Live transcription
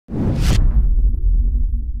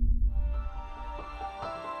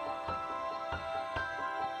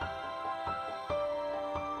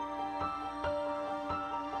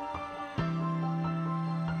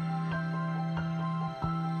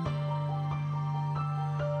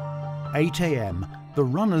8 a.m. the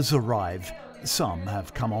runners arrive. Some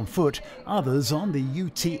have come on foot, others on the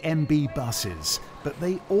UTMB buses, but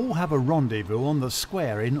they all have a rendezvous on the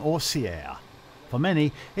square in Orsières. For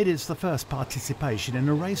many, it is the first participation in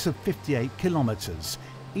a race of 58 kilometres.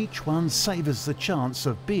 Each one savours the chance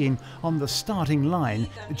of being on the starting line.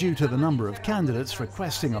 Due to the number of candidates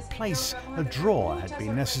requesting a place, a draw had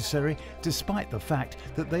been necessary, despite the fact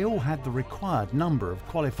that they all had the required number of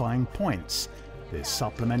qualifying points. This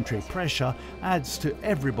supplementary pressure adds to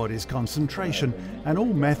everybody's concentration, and all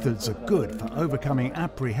methods are good for overcoming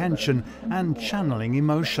apprehension and channeling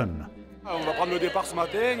emotion. We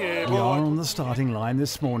are on the starting line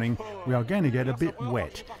this morning. We are going to get a bit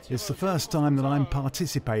wet. It's the first time that I'm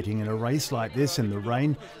participating in a race like this in the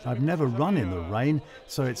rain. I've never run in the rain,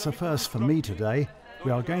 so it's a first for me today.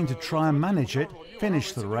 We are going to try and manage it,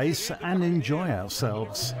 finish the race and enjoy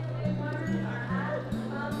ourselves.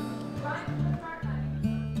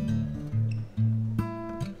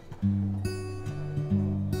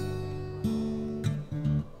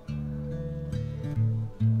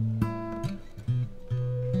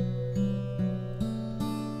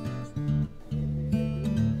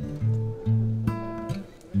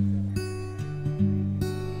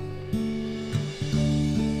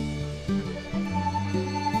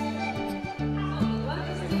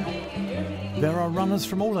 There are runners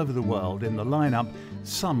from all over the world in the lineup.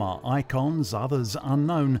 Some are icons, others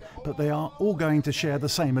unknown, but they are all going to share the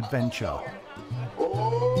same adventure.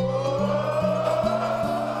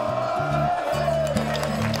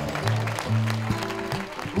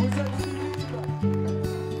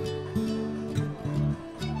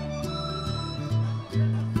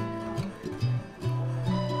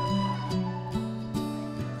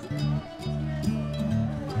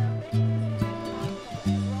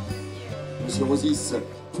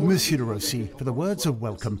 Monsieur de Rossi, for the words of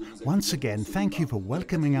welcome, once again thank you for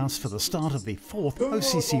welcoming us for the start of the 4th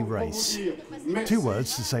OCC race. 2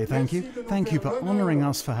 words to say thank you. Thank you for honouring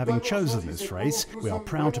us for having chosen this race. We are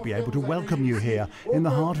proud to be able to welcome you here in the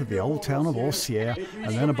heart of the old town of Orsières,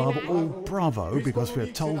 and then above all, bravo, because we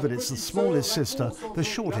are told that it's the smallest sister, the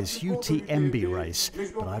shortest UTMB race.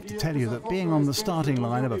 But I have to tell you that being on the starting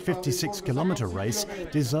line of a 56-kilometre race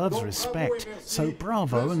deserves respect. So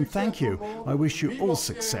bravo and thank you. I wish you all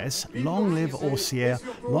success. Long live Orsières,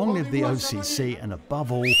 long live the OCC, and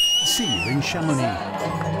above all, see you in Chamonix.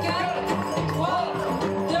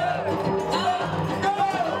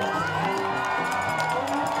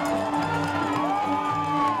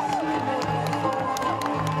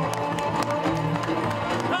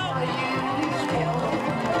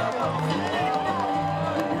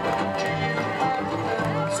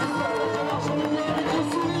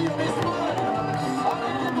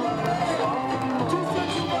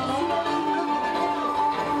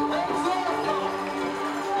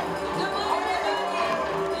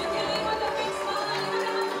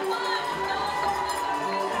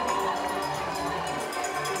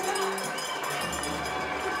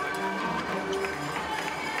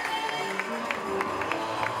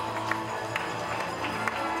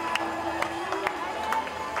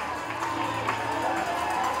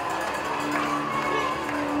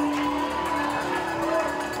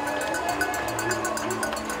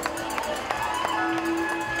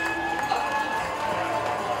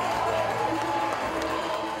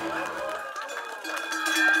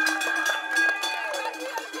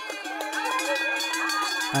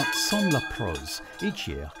 At Saint-La-Prose, each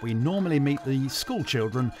year we normally meet the school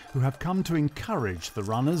children who have come to encourage the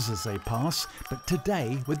runners as they pass, but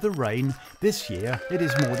today, with the rain, this year it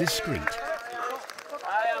is more discreet.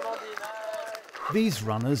 These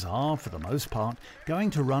runners are, for the most part, going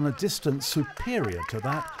to run a distance superior to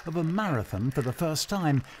that of a marathon for the first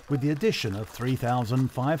time, with the addition of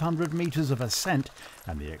 3,500 metres of ascent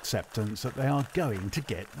and the acceptance that they are going to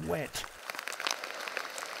get wet.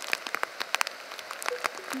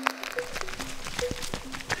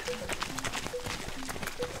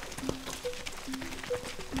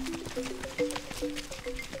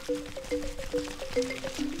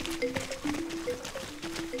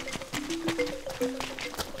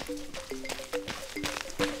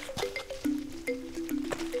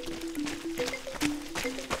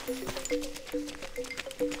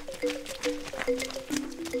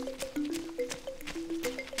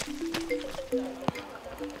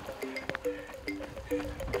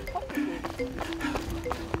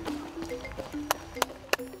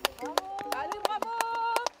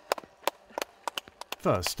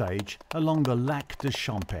 First stage, along the Lac de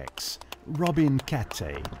Champex, Robin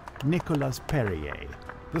Catet, Nicolas Perrier,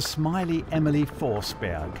 the smiley Emelie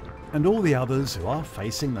FORSBERG, and all the others who are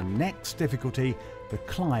facing the next difficulty, the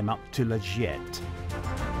climb up to La Giette.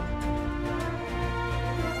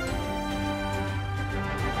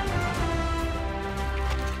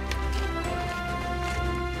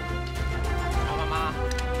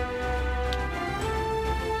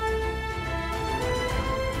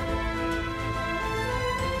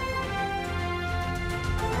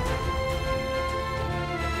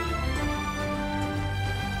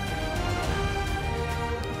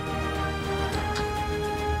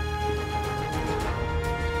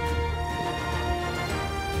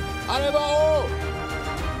 Allez, Baro!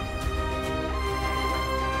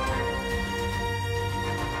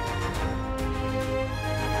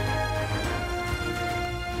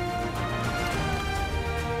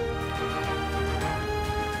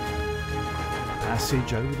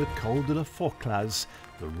 Passage over the Col de la Forclaz,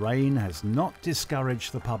 the rain has not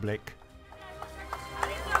discouraged the public.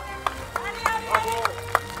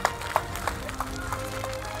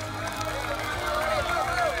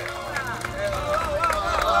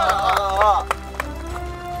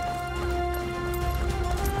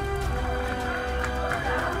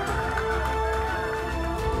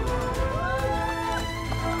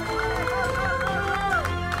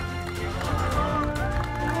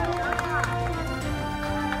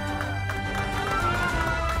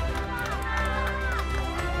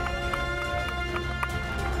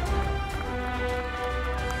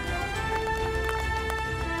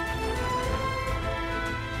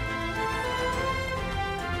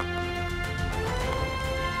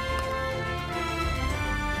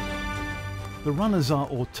 The runners are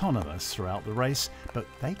autonomous throughout the race, but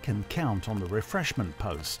they can count on the refreshment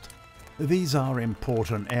post. These are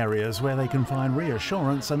important areas where they can find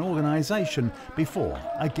reassurance and organisation before,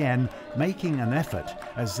 again, making an effort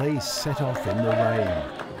as they set off in the rain.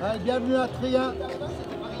 Bienvenue à Trien.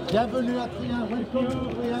 Bienvenue à Trien. Welcome to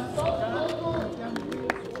Trien.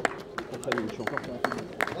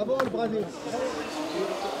 Bravo le Brésil.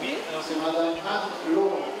 Oui, alors c'est Madame Anne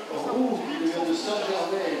Roux, qui vient de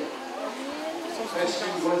Saint-Gervais. Presque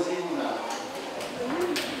une voisine.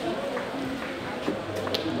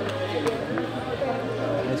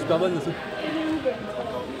 Elle est super bonne aussi.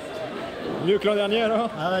 Mieux que l'an dernier alors?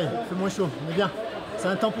 Ah ouais, il fait moins chaud, mais bien. C'est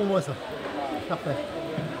un temps pour moi ça. Parfait.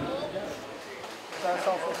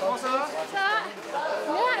 Comment ça va? Ça va.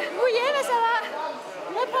 Bien mouillé, mais ça va.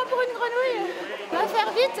 On me prend pour une grenouille. On va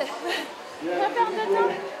faire vite. On va perdre de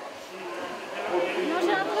temps.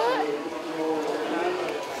 Manger un peu.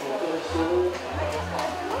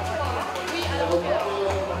 Oui, alors.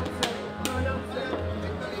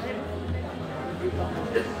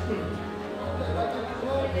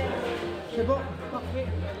 C'est bon, parfait.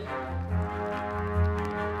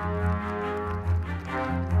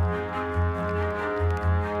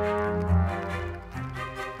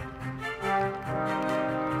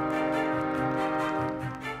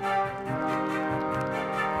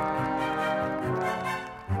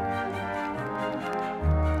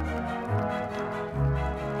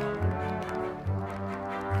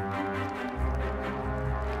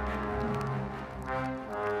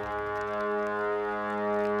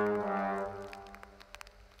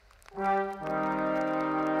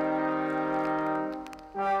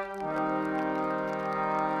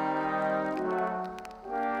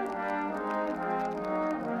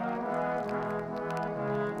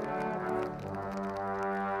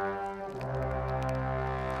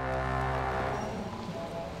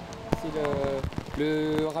 C'est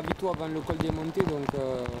le ravito avant le col des montées, donc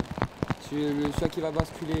celui qui va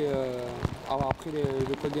basculer après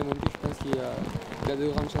le col des montées, je pense qu'il a de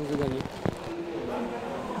grandes chances de gagner.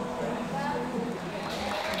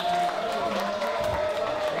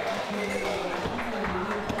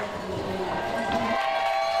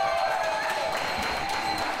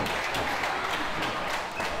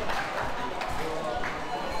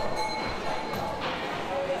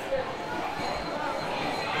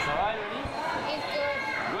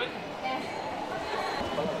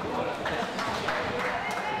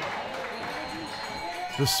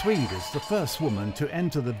 The Swede is the first woman to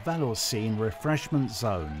enter the Valorsine refreshment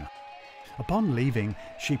zone. Upon leaving,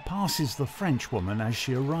 she passes the French woman as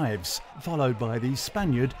she arrives, followed by the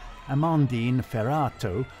Spaniard Amandine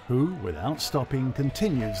FERRATO, who, without stopping,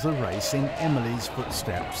 continues the race in Emelie's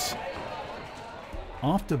footsteps.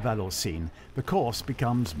 After Valorsine, the course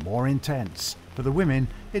becomes more intense. For the women,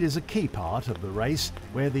 it is a key part of the race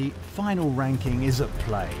where the final ranking is at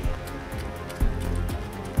play.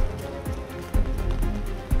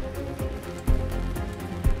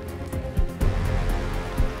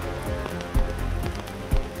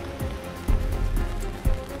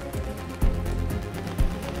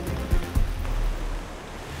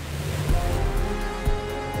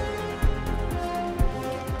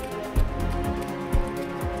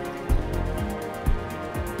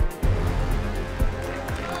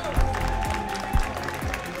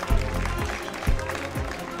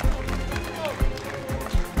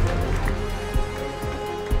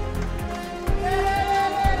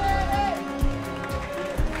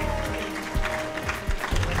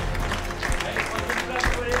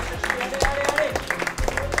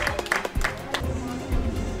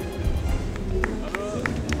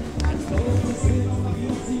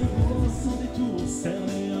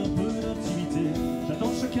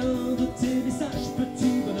 tes messages,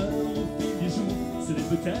 petit bonheur au fil des jours. Ce n'est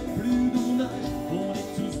peut-être plus de mon âge, on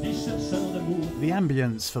est tous des chercheurs d'amour. The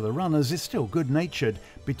ambience for the runners is still good-natured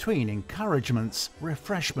between encouragements,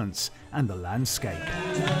 refreshments and the landscape.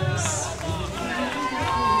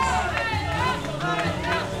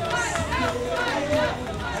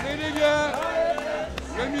 Allez les gars,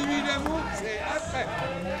 le mimi d'amour, c'est après,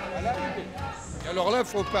 à l'arrivée. Et alors là,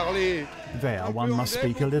 faut parler. There, one must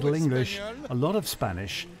speak a little English, a lot of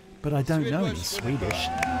Spanish, but I don't know any Swedish.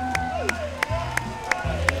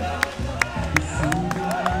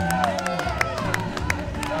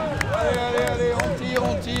 Allez,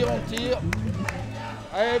 on tire.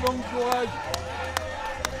 Allez, bon courage.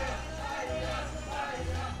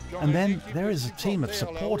 And then there is a team of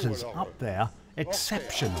supporters up there,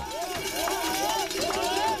 exceptional.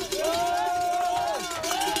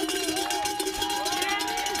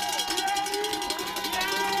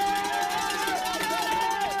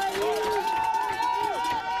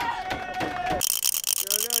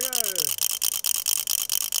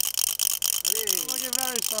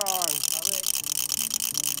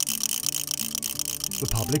 The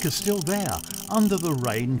public is still there, under the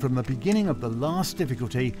rain from the beginning of the last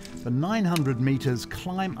difficulty, the 900 metres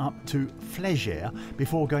climb up to FORSBERG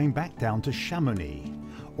before going back down to Chamonix.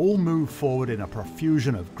 All move forward in a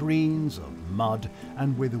profusion of greens, of mud,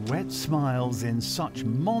 and with wet smiles in such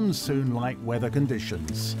monsoon-like weather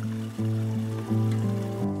conditions.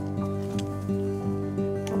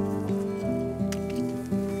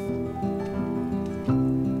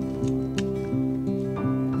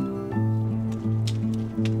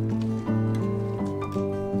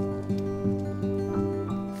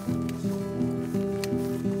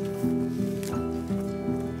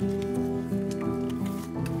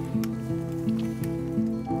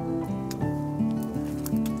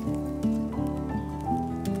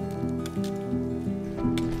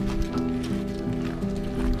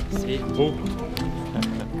 C'est beau.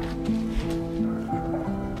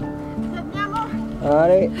 Vous êtes bien bon?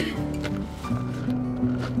 Allez.